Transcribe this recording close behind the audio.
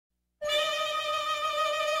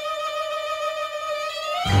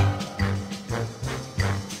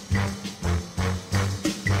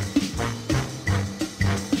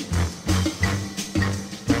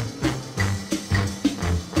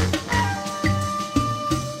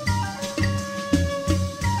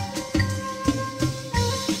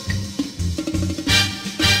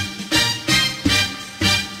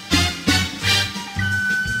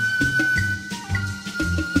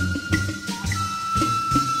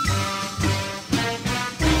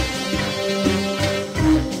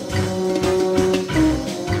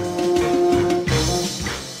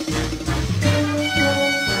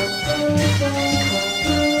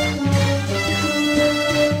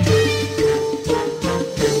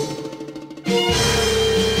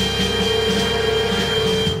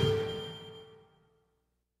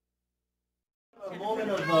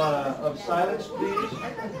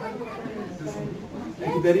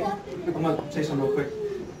say something real quick.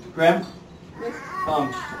 Graham,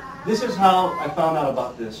 this is how I found out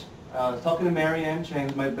about this. I was talking to Mary Ann Chang,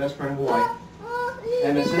 who's my best friend in Hawaii.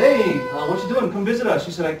 And I said, hey, what you doing? Come visit us.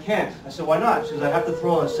 She said, I can't. I said, why not? She said, I have to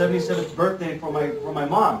throw a 77th birthday for my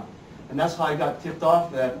mom. And that's how I got tipped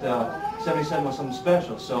off that 77 was something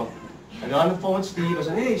special. So I got on the phone with Steve. I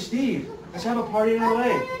said, hey, Steve, let's have a party in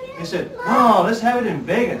LA. He said, no, let's have it in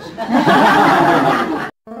Vegas.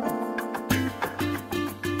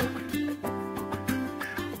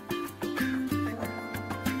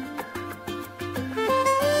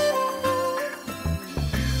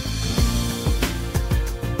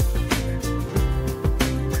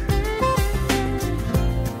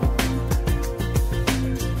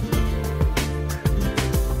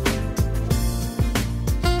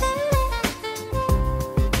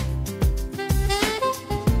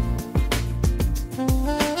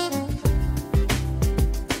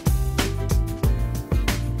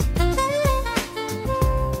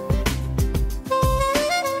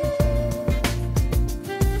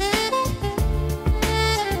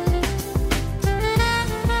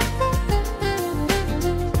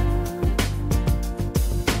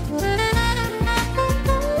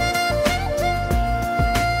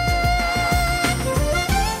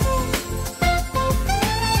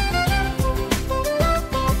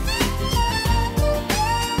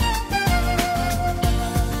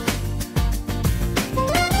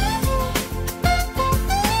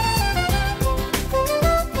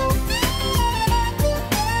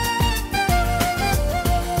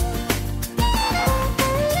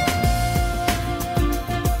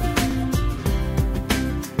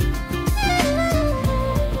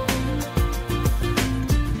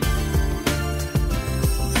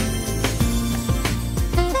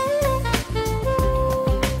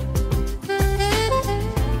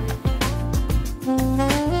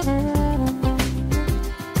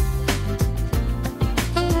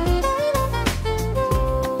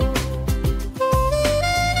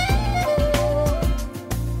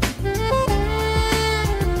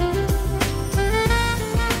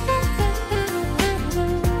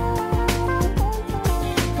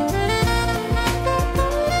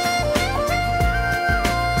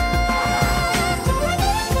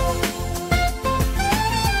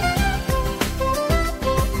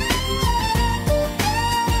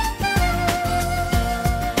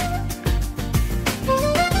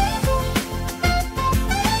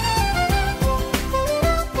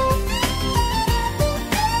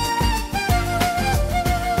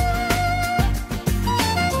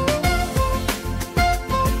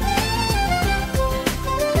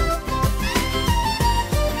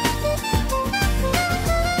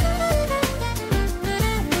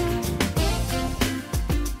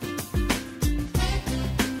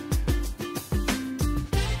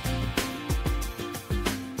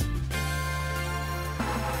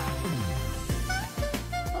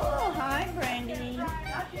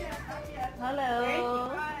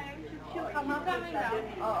 Hello. She'll come up.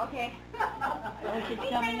 Oh, okay. Oh, she's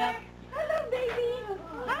coming up. Hello, baby.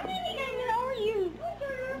 Hi, baby. How are you?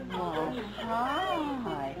 Oh,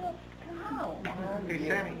 hi. Hey,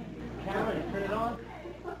 Sammy. Camera, turn it on.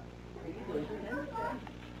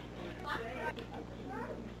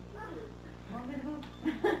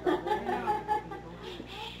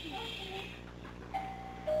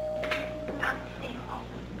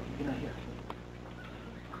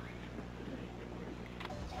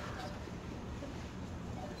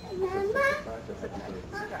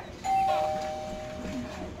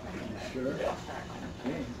 Sure. Okay.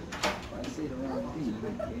 I see the wrong thing.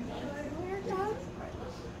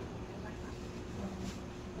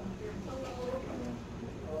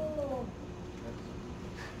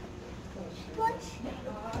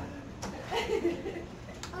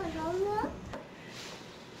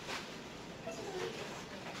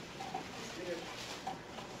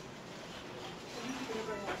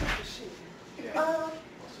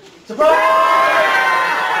 Surprise!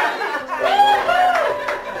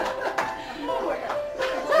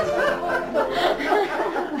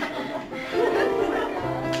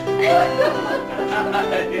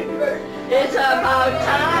 It's about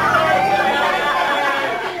time!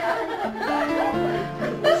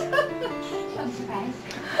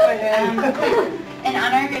 In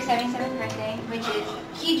honor of your 77th birthday, which is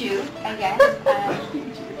Kiju, I guess.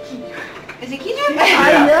 Is it Kiju? I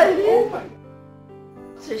know it is.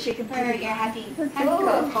 So she can For put your it happy cook.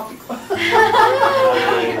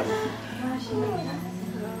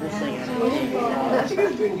 What you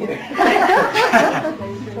guys doing here?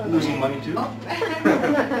 Losing money too? Wow.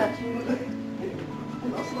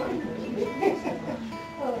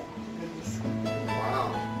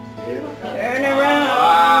 turn around.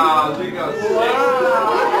 Wow, there you go.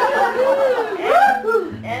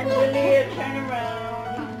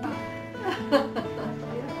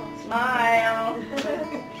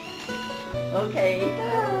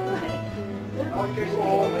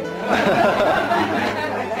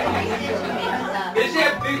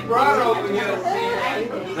 Big brother over here. Well,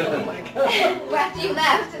 after you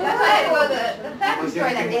left, that's why I had to go to the factory store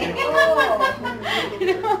that day.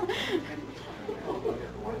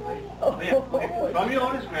 From your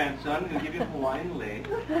oldest grandson, I'm going to give you a Hawaiian leg.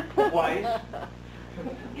 Twice.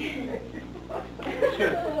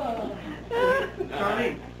 Sure.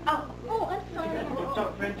 Charlie. Oh, I'm sorry. What's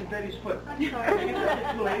up, friend to Betty's foot? I'm sorry. Can you get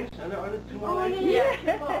the 2 legs? Are there 2 more legs? Yeah.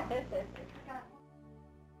 Okay, good.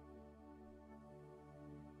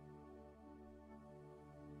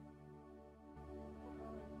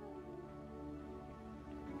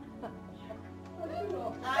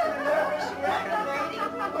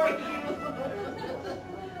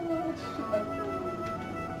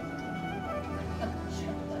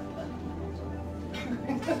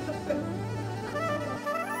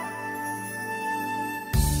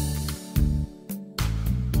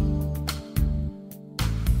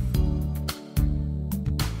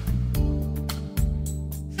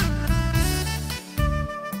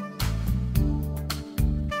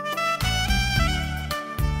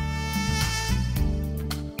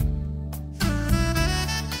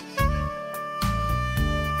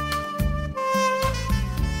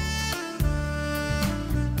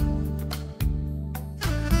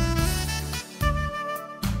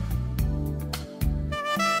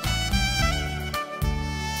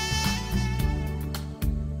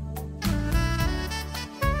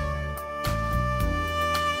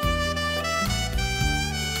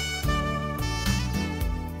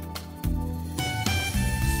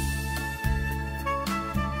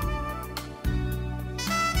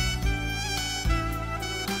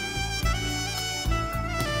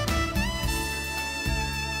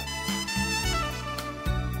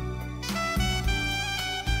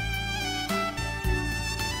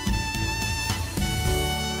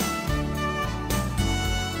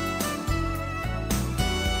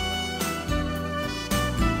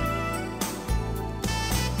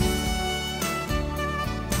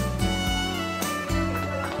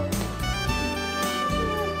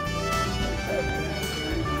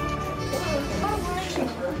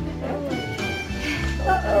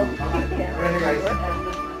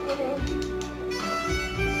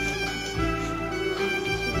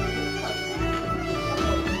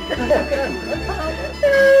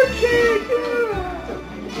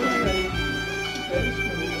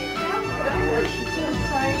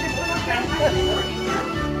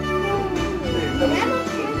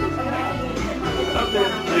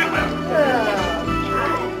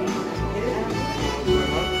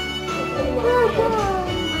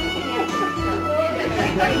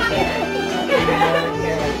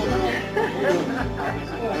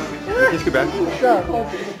 Please go back.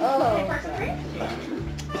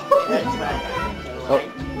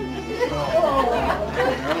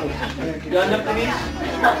 Done up, Denise?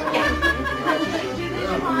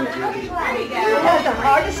 You had the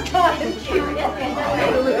hardest time.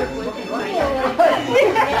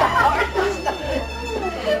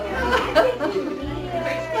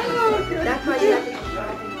 That's why you have to...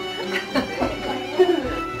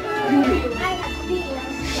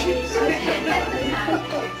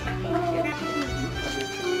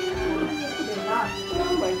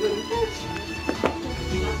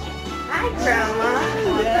 Hi, Grandma.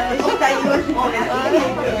 Yeah. I thought you were on that.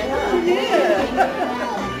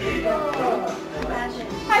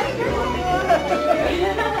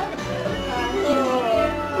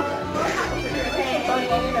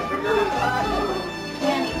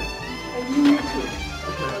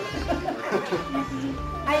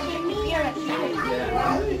 I didn't hear it.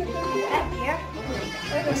 Up here.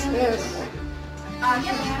 What's this? Hi,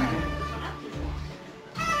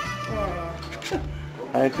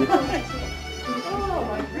 Auntie. Oh,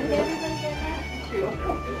 my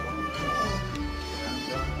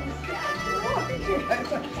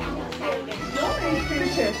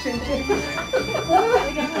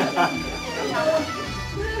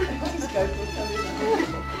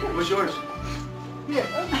What's yours? Here.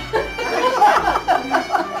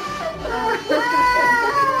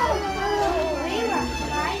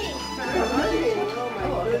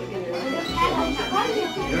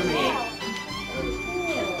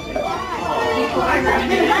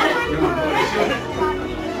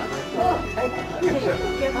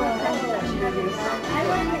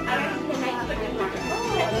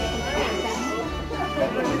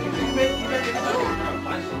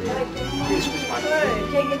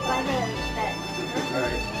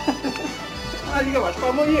 Oh, you got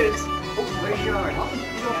 5 more years. Oh, you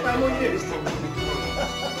got 5 more years.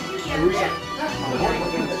 Yeah.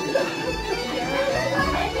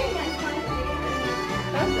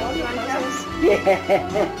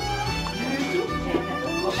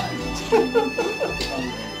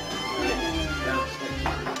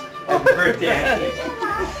 birthday, Auntie.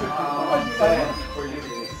 For you.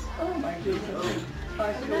 Oh my goodness.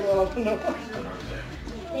 I feel all no.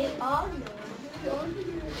 They all know.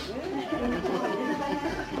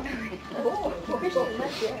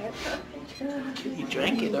 You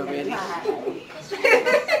drank it already.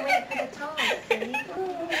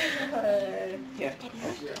 Yeah.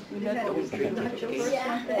 We let those drink it,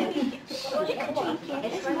 okay?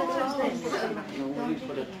 No worries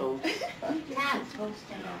for the toast.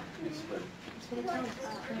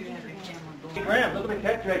 Hey, Graham, look at the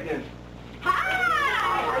cat dragged in.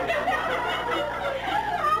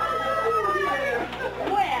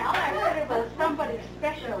 Well, I heard it was somebody's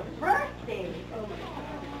special birthday.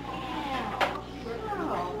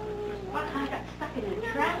 I got stuck in the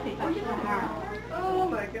traffic up the house. Oh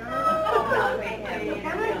my God. Oh, wait.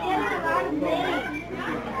 Come on, get out of the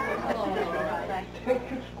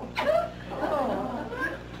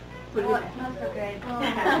Oh, it smells so good.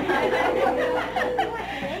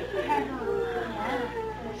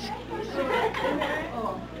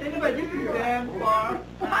 Anybody, you can stand far.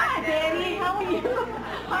 Hi, Daddy. How are you?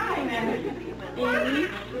 Hi, Daddy.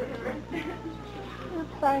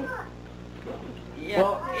 Fine.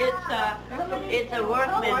 Yeah, it's a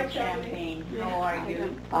workman champagne. How are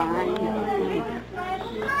you? Fine.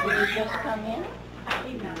 Did you just come in?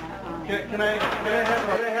 Can I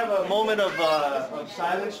have a moment of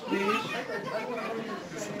silence, please?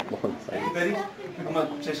 Betty, I'm going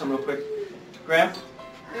to say something real quick. Graham,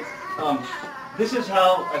 this is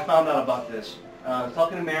how I found out about this. I was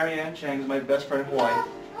talking to Marianne Chang, who's my best friend in Hawaii.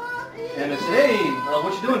 And I said, hey,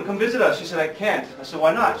 what you doing? Come visit us. She said, I can't. I said,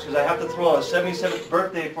 why not? She said, I have to throw a 77th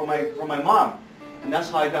birthday for my mom. And that's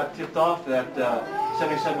how I got tipped off that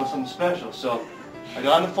 77 was something special. So I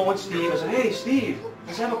got on the phone with Steve. I said, hey, Steve,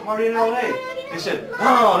 let's have a party in L.A. They said,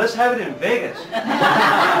 oh, let's have it in Vegas.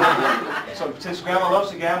 So since Grandma loves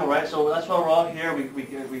to gamble, right? So that's why we're all here.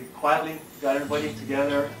 We quietly got everybody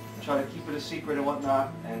together, try to keep it a secret and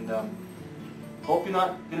whatnot. And hope you're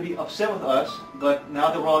not going to be upset with us, but now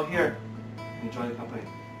that we're all here, enjoy the company.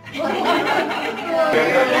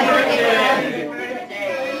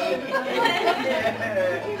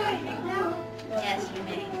 Yes, you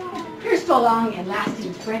may. Here's so long and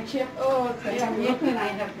lasting friendship. Oh, Yeah, Mieko and I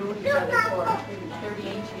have known each other for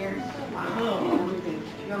 38 years. Wow.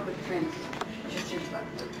 You're good friends.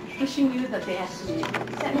 Wishing you the best.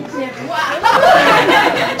 77. Wow.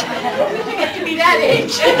 You get to be that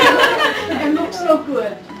age. And look so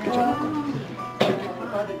good.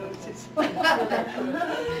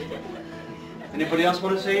 Anybody else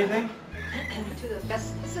want to say anything? to the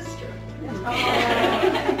best sister.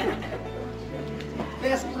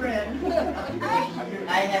 Best friend.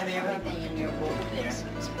 I have everything in your book there.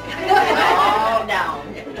 All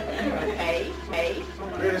down. Hey.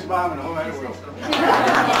 Greatest mom in the whole wide world.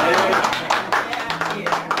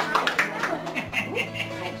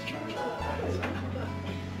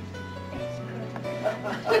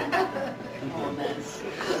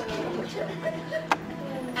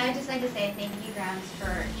 I would just like to say thank you, Grams,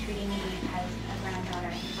 for treating me as a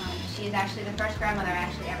granddaughter. She is actually the first grandmother I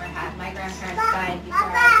actually ever had. My grandparents died before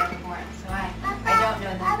I was ever born, so I don't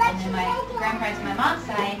know them. And then my grandparents on my mom's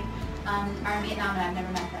side are in Vietnam, and I've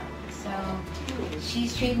never met them. So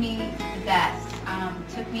she's treated me the best.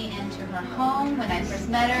 Took me into her home when I first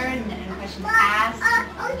met her, and no questions asked.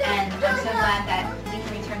 And I'm so glad that we can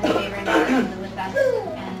return the favor and now that live with us.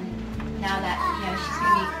 And now that she's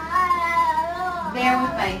going to be there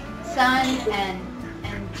with my son and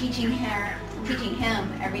teaching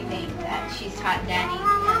him everything that she's taught Danny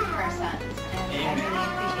and her sons. And I really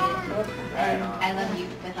appreciate it. And I love you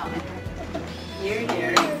with all my heart.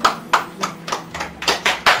 Here.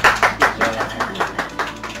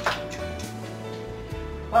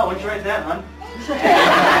 Wow, what'd you write that, hon?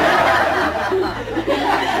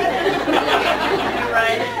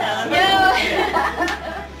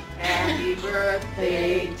 Happy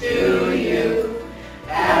birthday to you.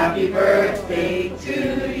 Happy birthday to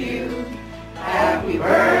you. Happy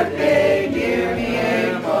birthday, dear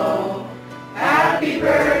Mieko. Happy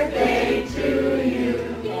birthday to you.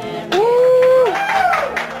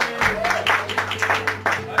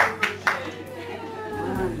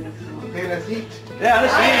 Okay, let's eat. Yeah,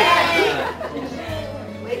 let's see.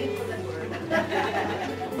 Waiting for the word.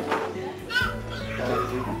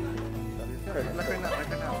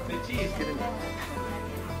 Say cheese, get in there.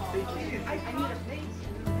 Say cheese. I need a face.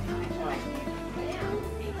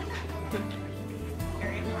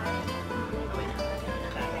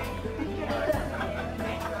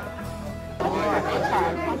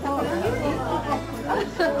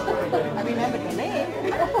 I remember the name.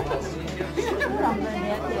 From the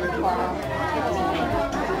net.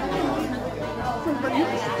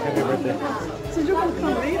 Happy birthday. Since you're gonna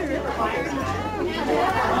come later.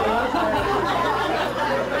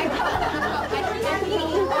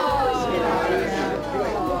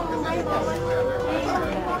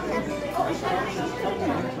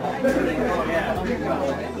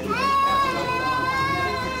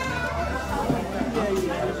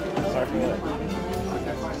 Sorry for that.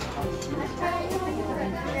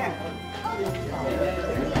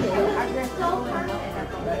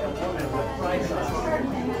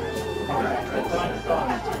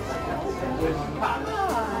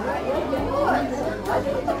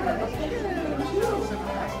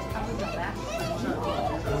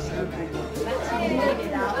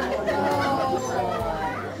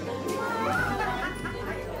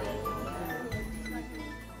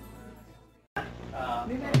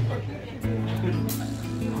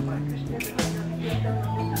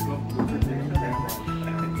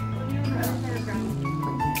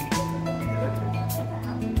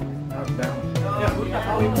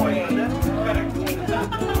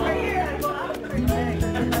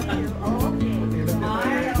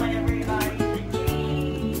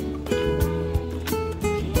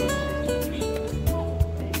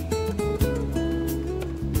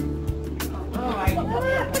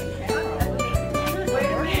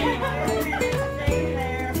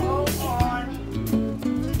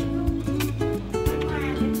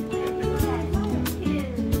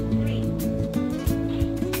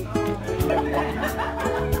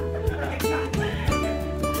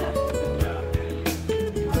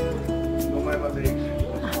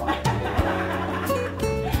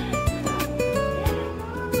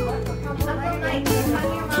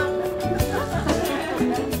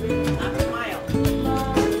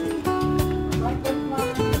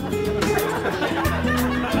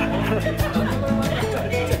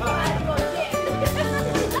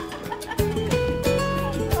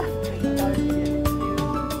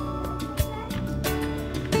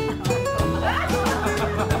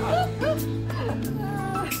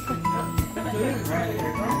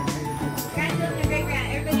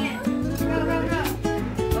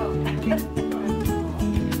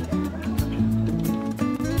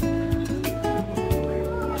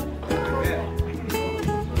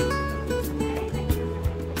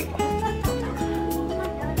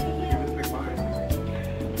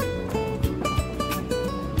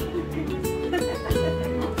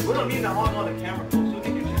 We don't need to hog on the camera close so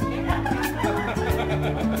they can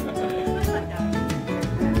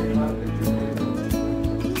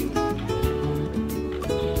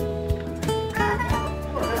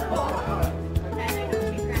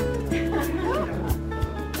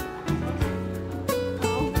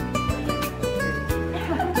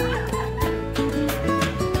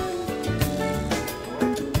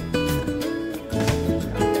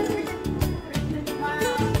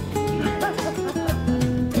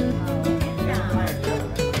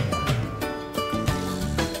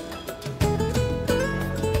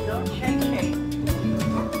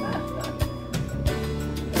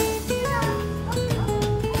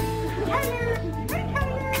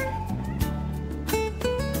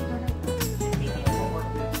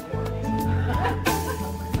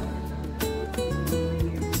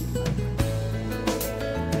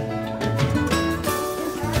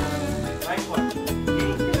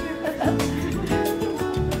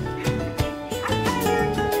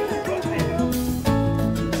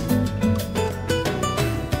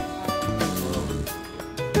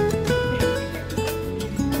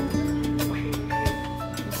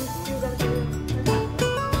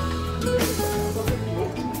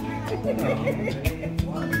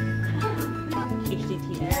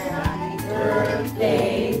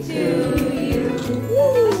birthday to you.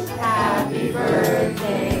 Happy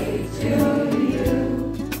birthday to you.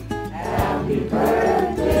 Happy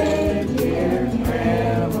birthday, dear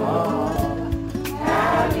Grandma.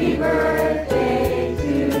 Happy birthday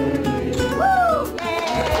to you. Woo!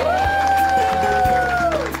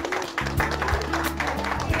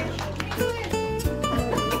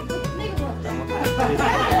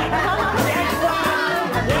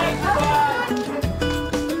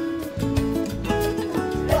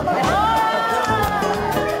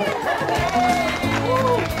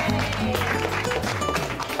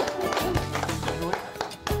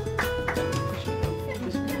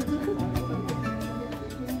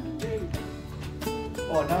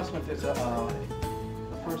 Oh, announcement is the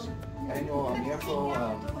first annual Mieko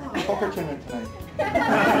poker tournament tonight. I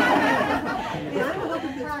don't know how to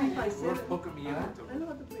play 357. We're poker Mieko. I know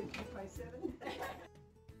how to play 357.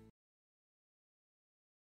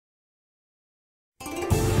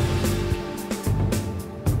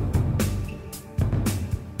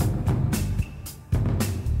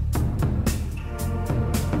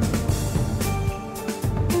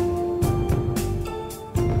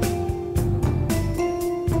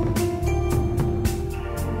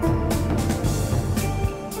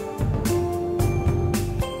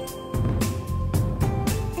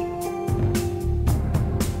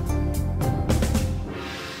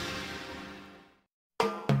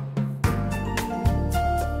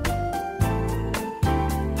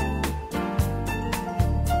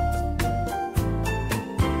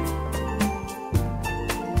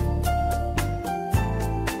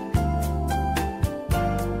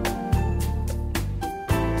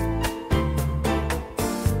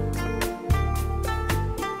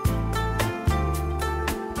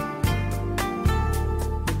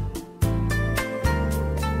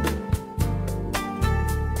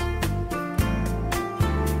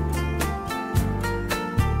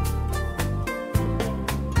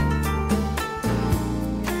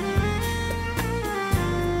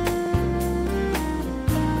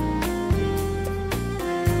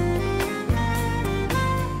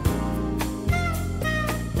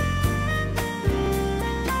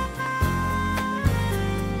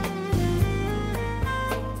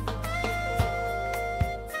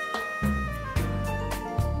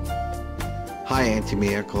 Hi, Auntie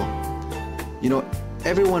Mieko. You know,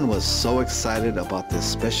 everyone was so excited about this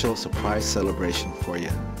special surprise celebration for you.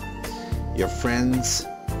 Your friends,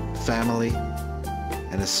 family,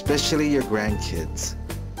 and especially your grandkids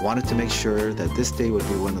wanted to make sure that this day would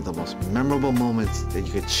be one of the most memorable moments that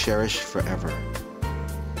you could cherish forever.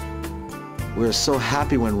 We were so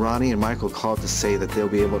happy when Ronnie and Michael called to say that they'll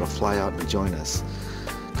be able to fly out and join us,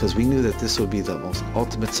 because we knew that this would be the most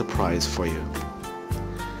ultimate surprise for you.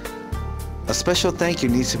 A special thank you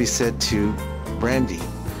needs to be said to Brandy,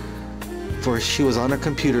 for she was on her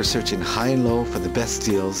computer searching high and low for the best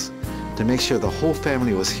deals to make sure the whole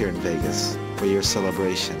family was here in Vegas for your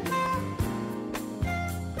celebration.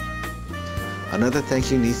 Another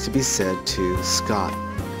thank you needs to be said to Scott,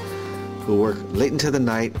 who worked late into the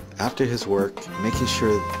night after his work, making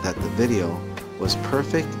sure that the video was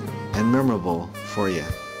perfect and memorable for you.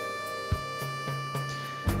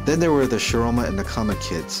 Then there were the Sharoma and Nakama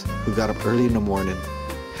kids, who got up early in the morning,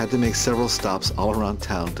 had to make several stops all around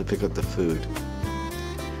town to pick up the food.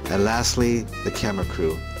 And lastly, the camera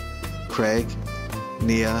crew, Craig,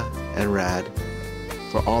 Nia, and Rad,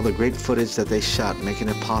 for all the great footage that they shot, making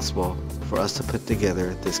it possible for us to put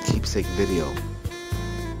together this keepsake video.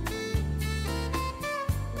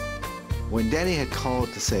 When Danny had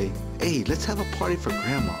called to say, "Hey, let's have a party for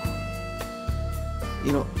Grandma.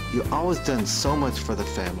 You know, you've always done so much for the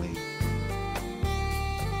family."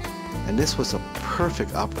 And this was a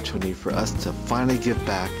perfect opportunity for us to finally give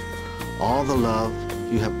back all the love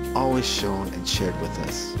you have always shown and shared with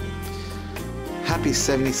us. Happy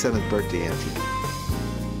 77th birthday, Auntie.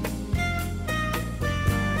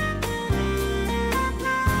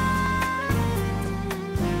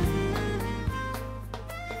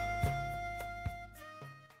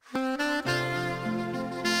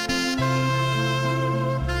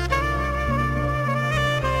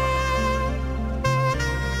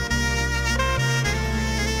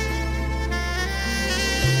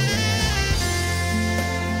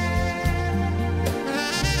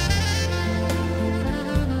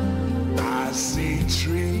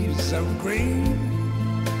 Trees of green,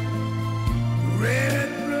 red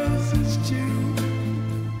roses too.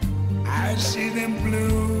 I see them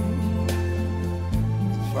bloom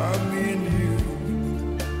for me and you,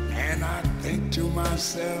 and I think to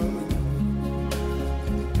myself,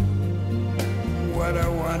 what a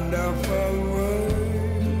wonderful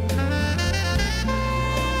world.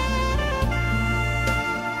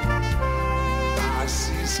 I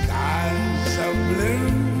see skies of blue,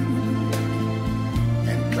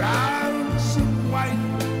 clouds of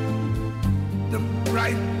white, the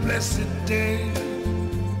bright blessed day,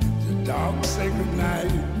 the dark sacred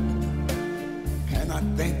night, and I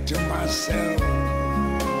think to myself,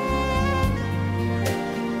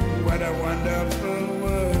 what a wonderful